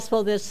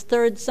Gospel this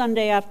third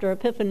Sunday after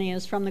Epiphany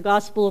is from the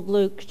Gospel of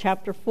Luke,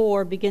 chapter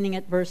 4, beginning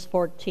at verse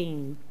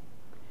 14.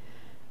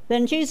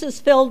 Then Jesus,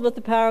 filled with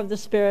the power of the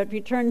Spirit,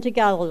 returned to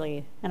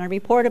Galilee, and a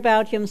report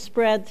about him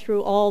spread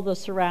through all the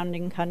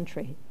surrounding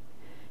country.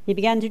 He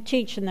began to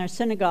teach in their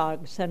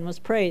synagogues and was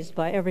praised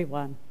by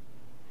everyone.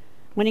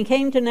 When he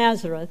came to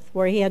Nazareth,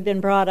 where he had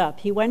been brought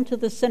up, he went to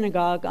the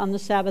synagogue on the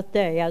Sabbath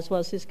day, as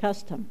was his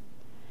custom.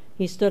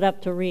 He stood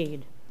up to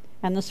read,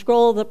 and the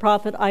scroll of the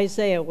prophet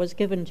Isaiah was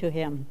given to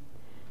him.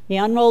 He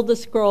unrolled the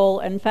scroll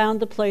and found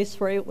the place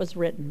where it was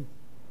written,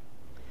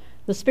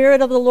 "The Spirit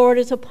of the Lord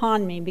is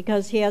upon me,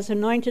 because he has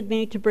anointed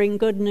me to bring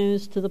good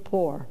news to the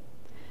poor.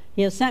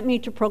 He has sent me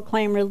to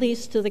proclaim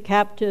release to the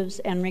captives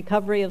and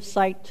recovery of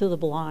sight to the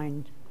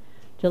blind,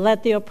 to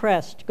let the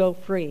oppressed go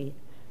free,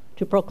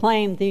 to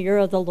proclaim the year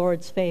of the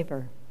Lord's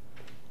favor."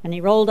 And he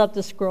rolled up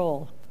the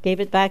scroll, gave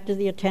it back to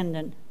the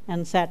attendant,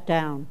 and sat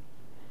down.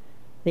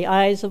 The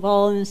eyes of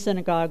all in the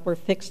synagogue were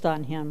fixed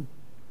on him.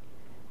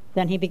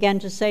 Then he began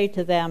to say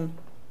to them,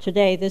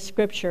 "Today this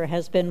scripture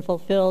has been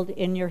fulfilled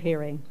in your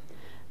hearing."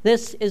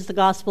 This is the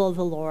gospel of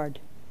the Lord.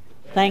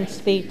 Thanks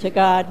be to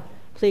God.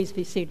 Please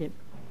be seated.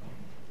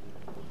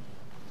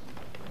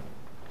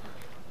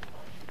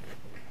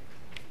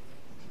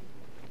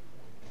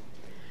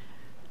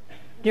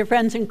 Dear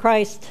friends in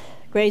Christ,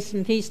 grace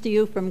and peace to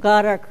you from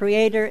God our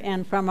Creator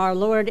and from our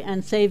Lord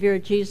and Savior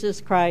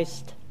Jesus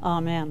Christ.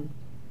 Amen.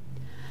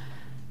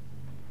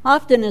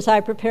 Often as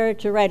I prepare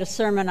to write a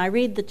sermon, I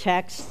read the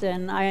text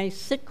and I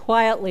sit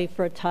quietly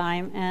for a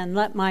time and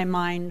let my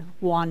mind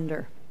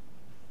wander.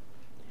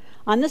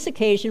 On this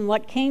occasion,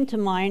 what came to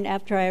mind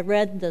after I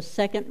read the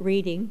second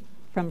reading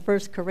from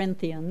 1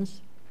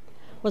 Corinthians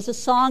was a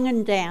song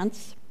and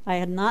dance I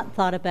had not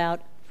thought about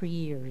for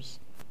years.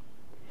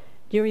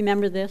 Do you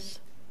remember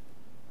this?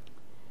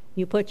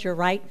 You put your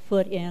right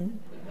foot in,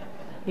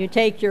 you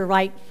take your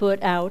right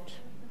foot out,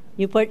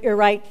 you put your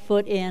right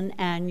foot in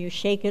and you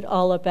shake it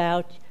all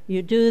about.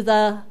 You do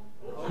the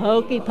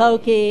hokey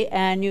pokey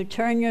and you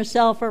turn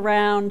yourself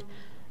around.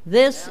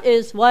 This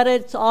is what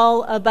it's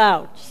all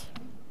about.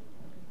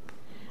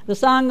 The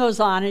song goes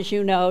on, as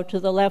you know, to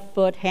the left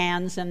foot,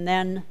 hands, and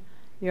then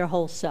your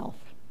whole self.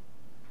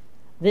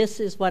 This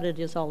is what it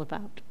is all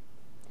about.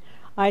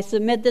 I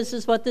submit this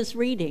is what this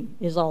reading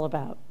is all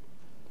about.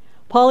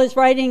 Paul is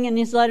writing in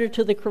his letter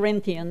to the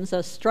Corinthians,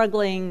 a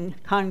struggling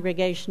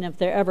congregation if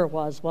there ever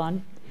was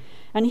one,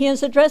 and he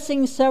is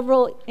addressing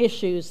several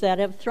issues that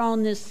have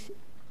thrown this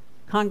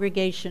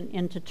congregation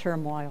into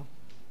turmoil.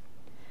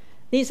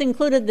 These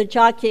included the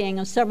jockeying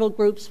of several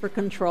groups for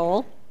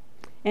control,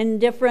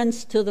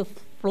 indifference to the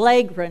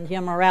flagrant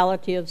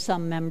immorality of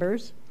some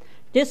members,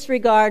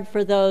 disregard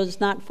for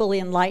those not fully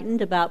enlightened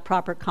about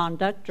proper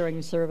conduct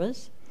during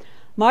service,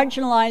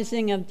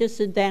 marginalizing of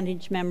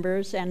disadvantaged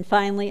members, and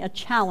finally, a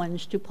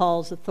challenge to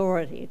Paul's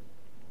authority.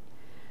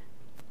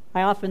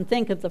 I often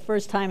think of the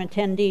first-time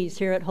attendees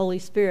here at Holy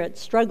Spirit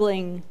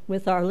struggling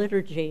with our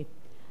liturgy.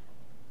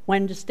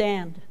 When to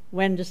stand,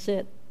 when to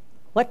sit.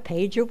 What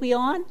page are we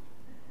on?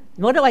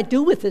 What do I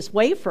do with this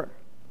wafer?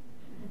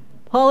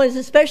 Paul is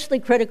especially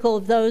critical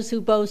of those who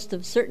boast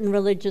of certain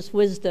religious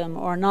wisdom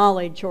or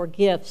knowledge or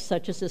gifts,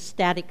 such as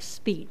ecstatic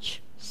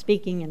speech,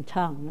 speaking in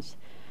tongues,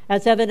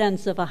 as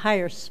evidence of a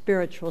higher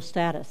spiritual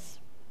status.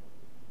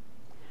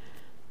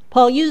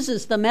 Paul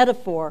uses the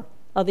metaphor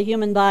of the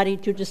human body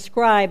to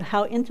describe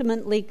how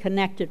intimately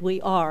connected we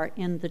are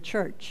in the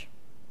church.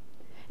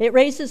 It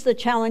raises the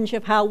challenge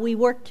of how we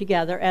work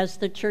together as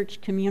the church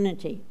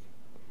community.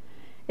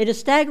 It is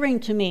staggering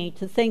to me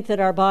to think that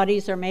our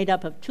bodies are made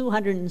up of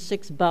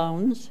 206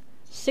 bones,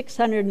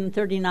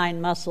 639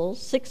 muscles,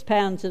 6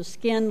 pounds of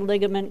skin,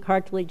 ligament,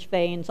 cartilage,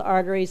 veins,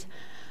 arteries,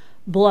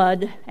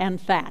 blood,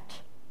 and fat.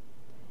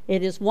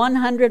 It is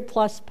 100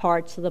 plus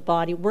parts of the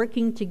body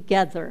working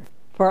together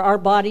for our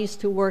bodies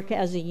to work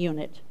as a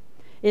unit.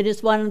 It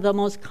is one of the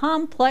most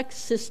complex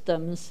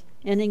systems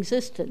in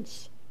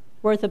existence,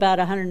 worth about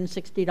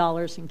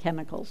 $160 in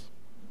chemicals.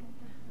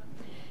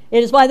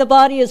 It is why the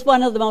body is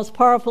one of the most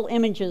powerful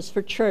images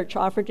for church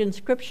offered in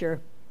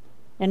Scripture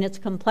in its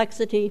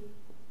complexity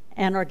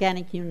and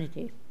organic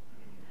unity.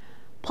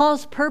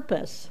 Paul's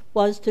purpose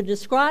was to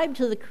describe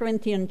to the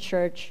Corinthian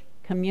church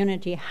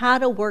community how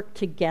to work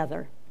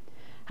together,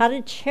 how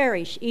to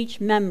cherish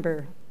each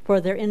member for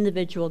their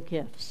individual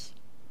gifts.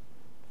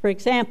 For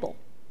example,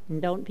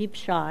 and don't be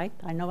shy,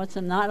 I know it's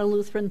not a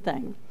Lutheran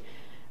thing,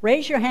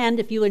 raise your hand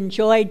if you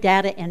enjoy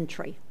data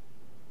entry.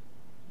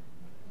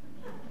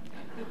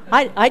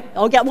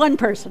 I'll get one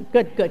person.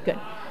 Good.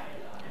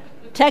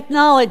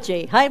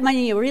 Technology. How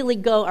many of you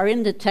really are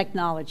into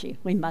technology?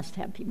 We must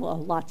have people, well,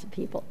 lots of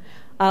people.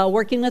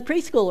 Working with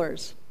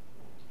preschoolers.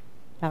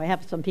 Now we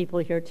have some people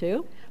here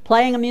too.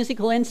 Playing a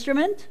musical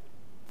instrument.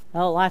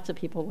 Oh, lots of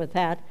people with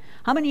that.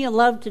 How many of you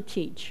love to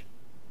teach?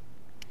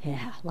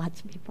 Yeah, lots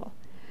of people.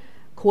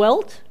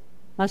 Quilt.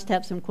 Must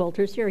have some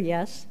quilters here,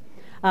 yes.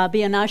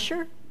 Be an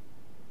usher.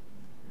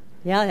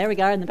 Yeah, there we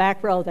go, in the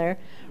back row there.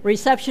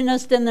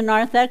 Receptionist in the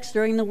narthex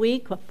during the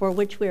week, for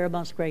which we are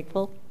most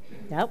grateful.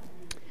 Yep.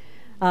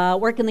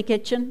 Work in the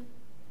kitchen.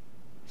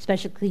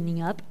 especially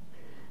cleaning up.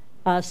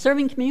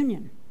 Serving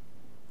communion.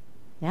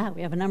 Yeah,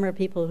 we have a number of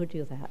people who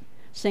do that.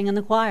 Sing in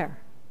the choir.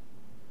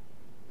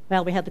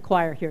 Well, we had the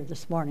choir here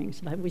this morning,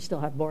 so we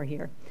still have more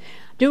here.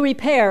 Do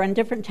repair and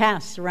different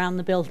tasks around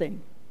the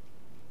building.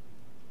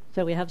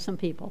 So we have some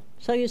people.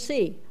 So you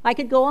see, I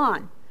could go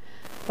on,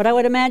 but I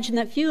would imagine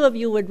that few of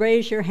you would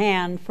raise your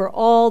hand for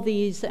all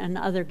these and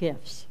other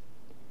gifts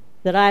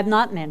that I have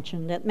not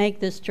mentioned that make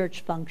this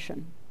church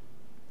function.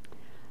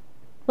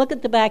 Look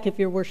at the back of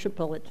your worship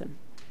bulletin.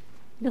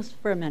 Just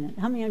for a minute.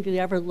 How many of you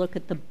ever look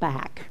at the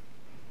back?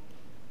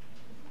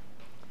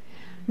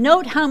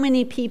 Note how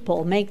many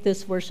people make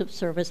this worship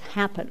service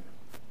happen.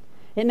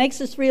 It makes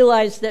us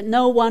realize that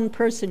no one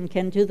person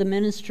can do the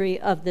ministry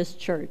of this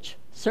church,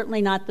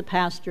 certainly not the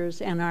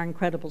pastors and our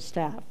incredible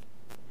staff.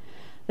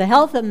 The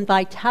health and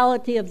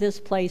vitality of this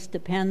place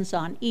depends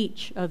on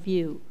each of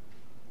you.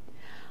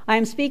 I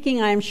am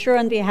speaking, I am sure,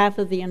 on behalf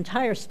of the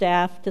entire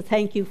staff to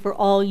thank you for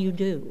all you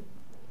do.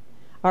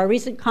 Our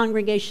recent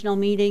congregational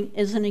meeting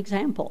is an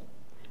example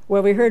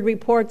where we heard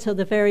reports of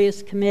the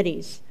various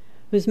committees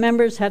whose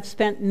members have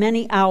spent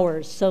many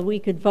hours so we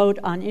could vote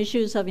on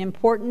issues of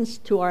importance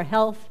to our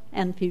health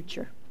and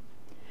future.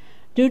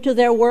 Due to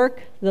their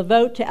work, the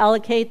vote to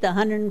allocate the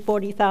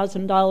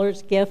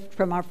 $140,000 gift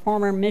from our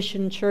former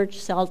mission church,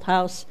 Salt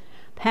House,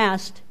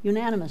 passed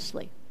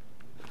unanimously.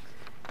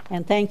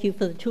 And thank you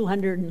for the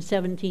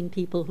 217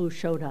 people who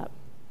showed up.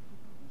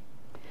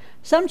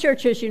 Some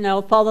churches, you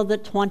know, follow the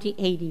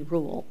 20-80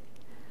 rule.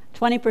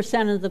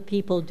 20% of the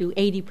people do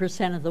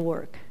 80% of the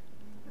work.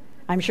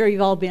 I'm sure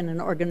you've all been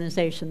in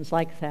organizations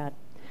like that.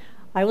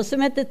 I will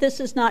submit that this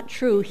is not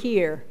true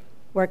here,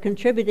 where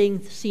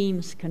contributing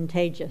seems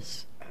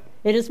contagious.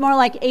 It is more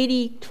like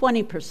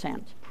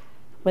 80-20%,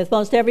 with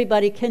most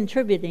everybody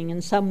contributing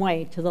in some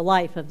way to the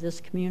life of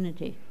this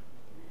community.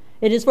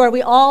 It is where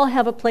we all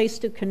have a place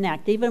to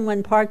connect, even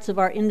when parts of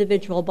our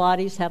individual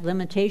bodies have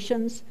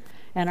limitations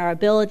and our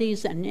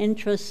abilities and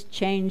interests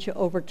change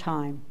over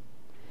time.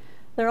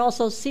 There are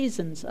also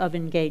seasons of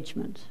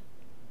engagement.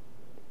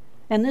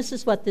 And this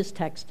is what this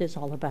text is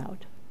all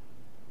about.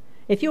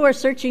 If you are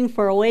searching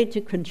for a way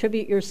to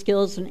contribute your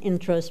skills and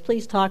interests,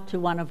 please talk to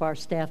one of our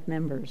staff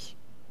members.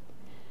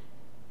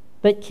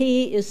 But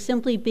key is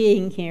simply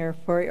being here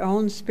for your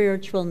own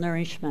spiritual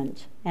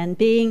nourishment and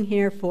being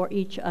here for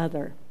each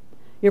other.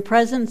 Your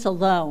presence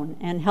alone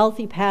and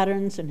healthy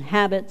patterns and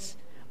habits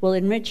will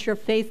enrich your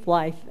faith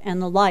life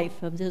and the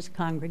life of this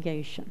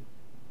congregation.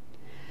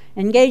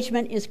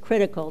 Engagement is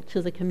critical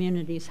to the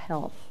community's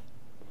health.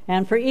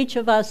 And for each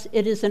of us,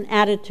 it is an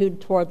attitude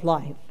toward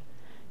life,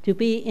 to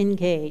be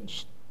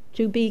engaged,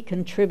 to be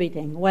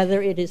contributing,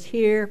 whether it is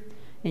here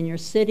in your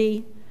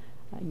city,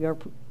 your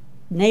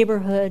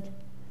neighborhood,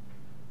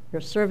 your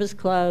service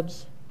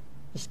clubs,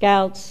 the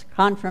Scouts,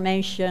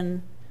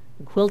 confirmation,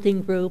 the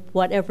quilting group,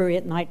 whatever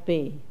it might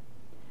be.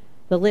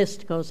 The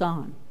list goes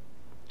on.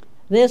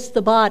 This,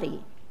 the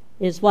body,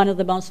 is one of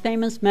the most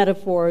famous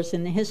metaphors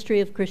in the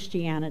history of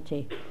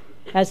Christianity,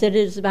 as it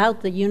is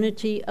about the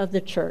unity of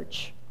the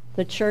church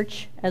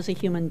as a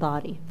human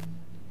body.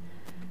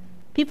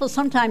 People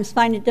sometimes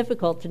find it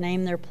difficult to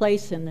name their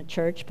place in the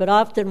church, but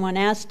often when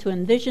asked to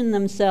envision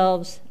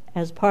themselves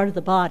as part of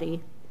the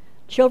body,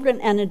 children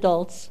and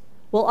adults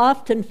will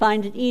often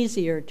find it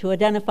easier to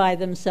identify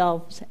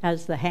themselves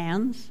as the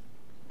hands,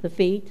 the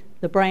feet,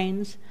 the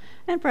brains,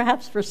 and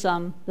perhaps for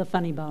some, the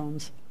funny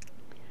bones.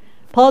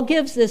 Paul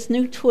gives this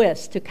new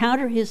twist to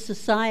counter his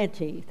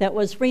society that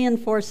was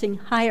reinforcing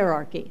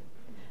hierarchy,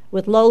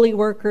 with lowly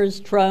workers,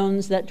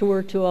 drones that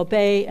were to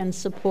obey and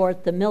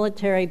support the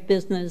military,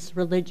 business,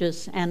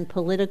 religious, and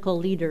political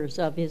leaders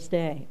of his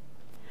day.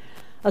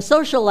 A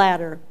social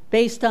ladder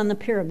based on the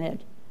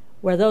pyramid,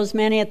 where those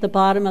many at the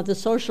bottom of the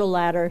social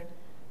ladder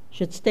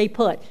should stay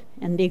put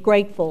and be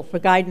grateful for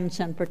guidance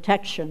and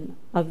protection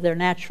of their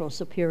natural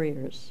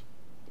superiors.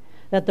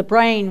 That the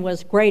brain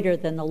was greater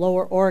than the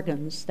lower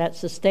organs that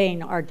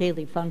sustain our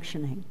daily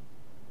functioning.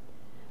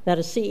 That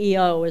a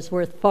CEO is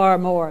worth far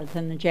more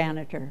than the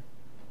janitor.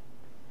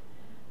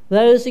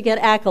 Those who get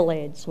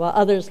accolades while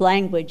others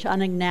languish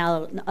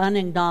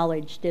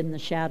unacknowledged in the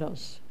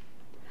shadows.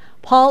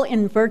 Paul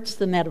inverts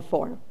the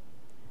metaphor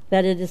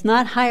that it is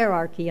not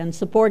hierarchy and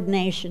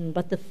subordination,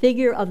 but the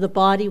figure of the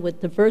body with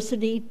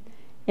diversity,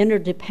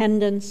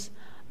 interdependence,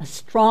 a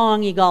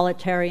strong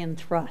egalitarian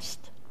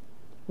thrust.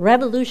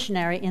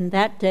 Revolutionary in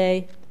that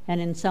day and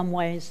in some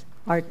ways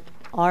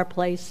our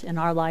place in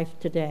our life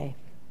today.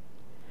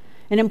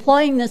 In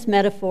employing this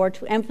metaphor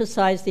to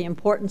emphasize the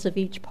importance of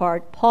each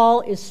part,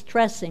 Paul is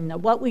stressing that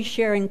what we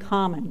share in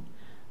common,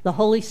 the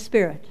Holy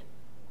Spirit,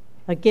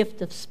 a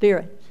gift of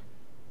spirit,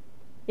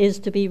 is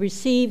to be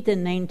received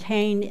and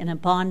maintained in a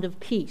bond of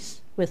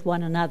peace with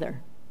one another.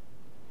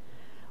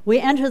 We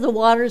enter the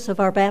waters of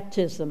our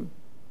baptism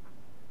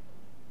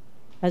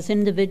as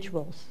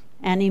individuals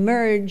and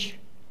emerge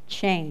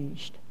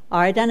changed.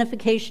 Our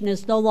identification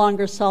is no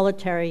longer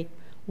solitary.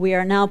 We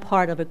are now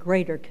part of a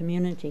greater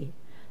community,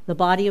 the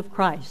body of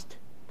Christ,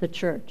 the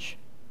church.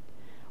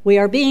 We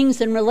are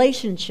beings in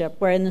relationship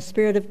wherein the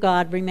Spirit of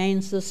God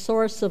remains the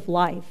source of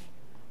life,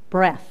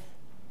 breath,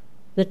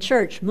 the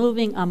church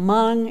moving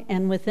among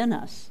and within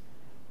us,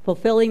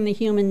 fulfilling the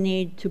human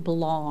need to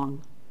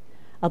belong,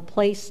 a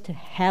place to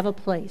have a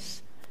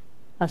place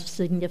of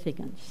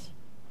significance.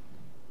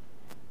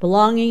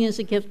 Belonging is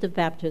a gift of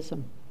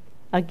baptism,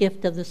 a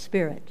gift of the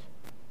Spirit,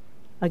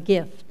 a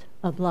gift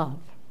of love.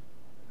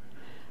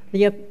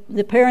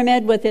 The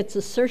pyramid, with its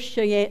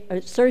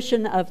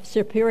assertion of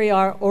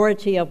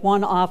superiority of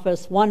one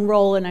office, one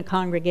role in a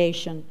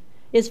congregation,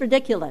 is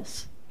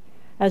ridiculous,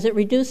 as it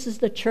reduces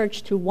the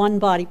church to one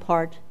body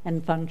part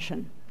and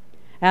function.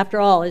 After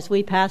all, as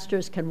we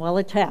pastors can well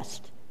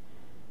attest,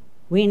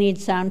 we need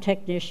sound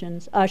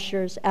technicians,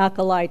 ushers,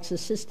 acolytes,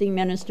 assisting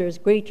ministers,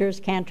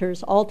 greeters,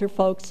 cantors, altar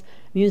folks,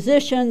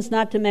 musicians,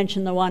 not to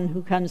mention the one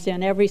who comes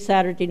in every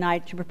Saturday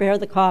night to prepare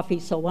the coffee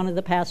so one of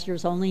the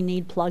pastors only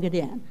need plug it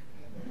in.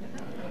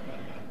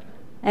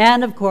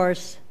 And of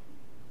course,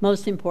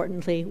 most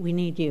importantly, we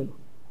need you.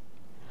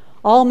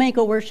 All make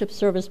a worship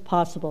service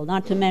possible,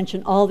 not to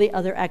mention all the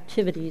other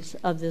activities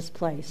of this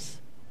place.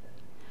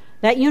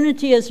 That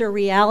unity is a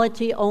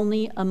reality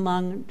only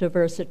among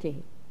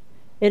diversity.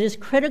 It is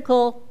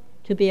critical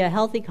to be a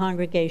healthy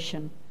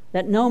congregation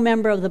that no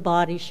member of the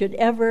body should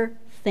ever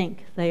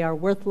think they are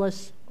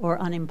worthless or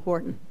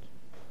unimportant.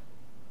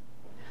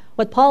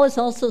 What Paul is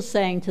also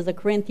saying to the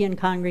Corinthian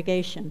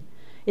congregation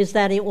is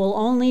that it will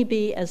only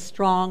be as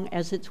strong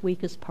as its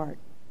weakest part.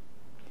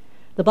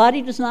 The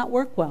body does not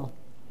work well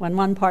when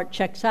one part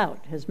checks out,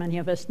 as many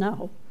of us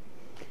know,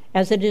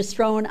 as it is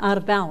thrown out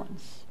of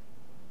balance.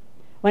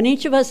 When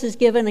each of us is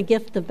given a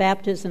gift of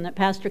baptism that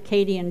Pastor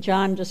Katie and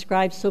John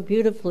described so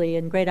beautifully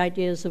in Great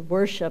Ideas of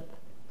Worship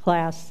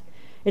class,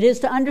 it is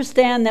to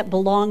understand that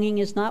belonging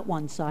is not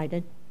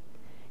one-sided.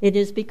 It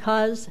is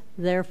because,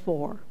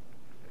 therefore.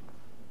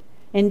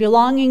 In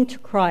belonging to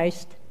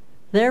Christ,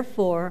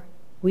 therefore,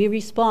 we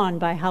respond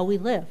by how we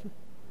live,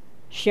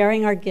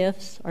 sharing our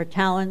gifts, our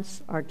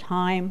talents, our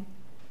time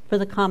for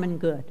the common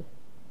good.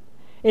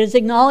 It is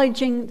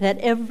acknowledging that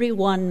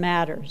everyone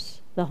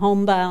matters, the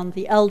homebound,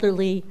 the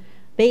elderly,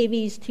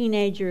 babies,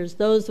 teenagers,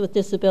 those with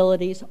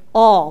disabilities,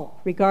 all,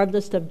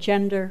 regardless of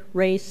gender,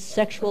 race,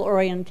 sexual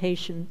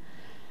orientation,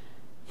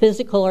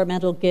 physical or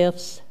mental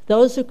gifts,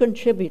 those who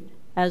contribute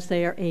as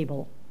they are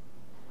able.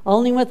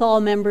 Only with all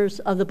members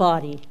of the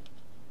body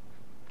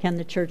can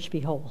the church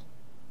be whole.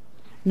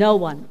 No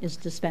one is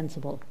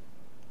dispensable.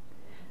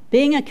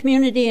 Being a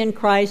community in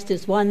Christ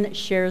is one that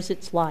shares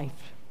its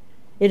life.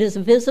 It is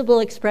a visible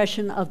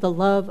expression of the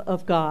love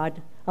of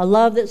God, a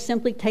love that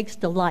simply takes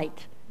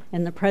delight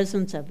in the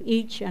presence of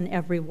each and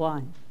every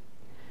one,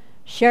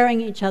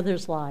 sharing each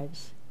other's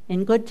lives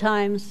in good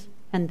times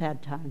and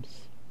bad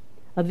times,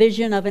 a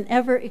vision of an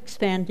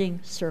ever-expanding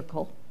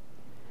circle.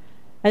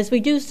 As we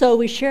do so,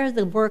 we share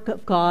the work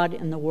of God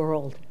in the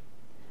world.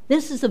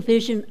 This is a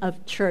vision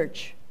of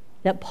church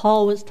that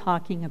Paul was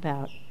talking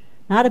about.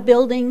 Not a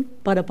building,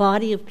 but a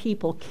body of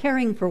people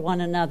caring for one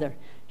another,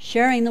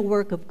 sharing the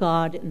work of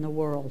God in the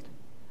world.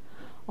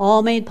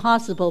 All made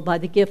possible by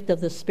the gift of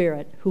the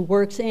Spirit, who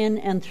works in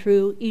and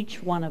through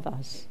each one of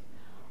us.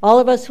 All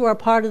of us who are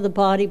part of the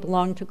body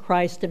belong to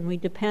Christ, and we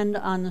depend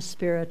on the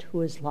Spirit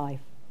who is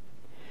life.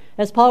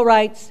 As Paul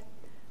writes,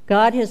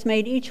 God has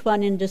made each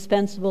one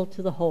indispensable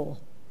to the whole,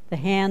 the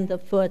hand, the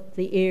foot,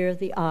 the ear,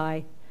 the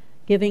eye,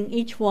 giving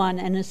each one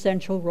an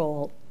essential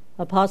role: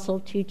 apostle,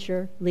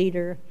 teacher,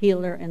 leader,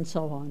 healer, and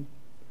so on.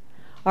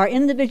 Our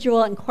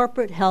individual and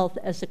corporate health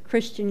as a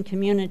Christian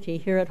community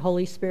here at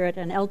Holy Spirit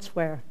and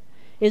elsewhere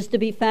is to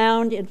be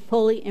found in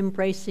fully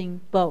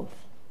embracing both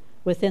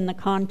within the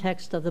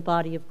context of the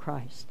body of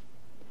Christ.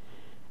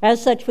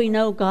 As such, we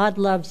know God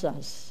loves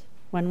us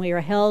when we are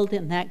held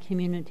in that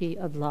community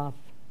of love.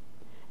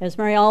 As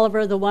Mary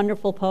Oliver, the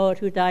wonderful poet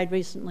who died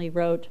recently,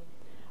 wrote,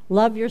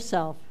 "Love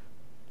yourself,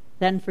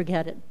 then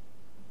forget it,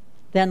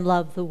 then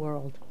love the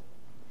world."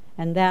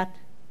 And that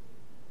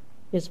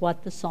is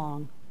what the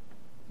song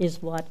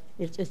is, what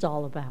it's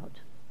all about.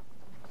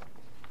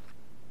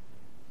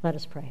 Let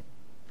us pray.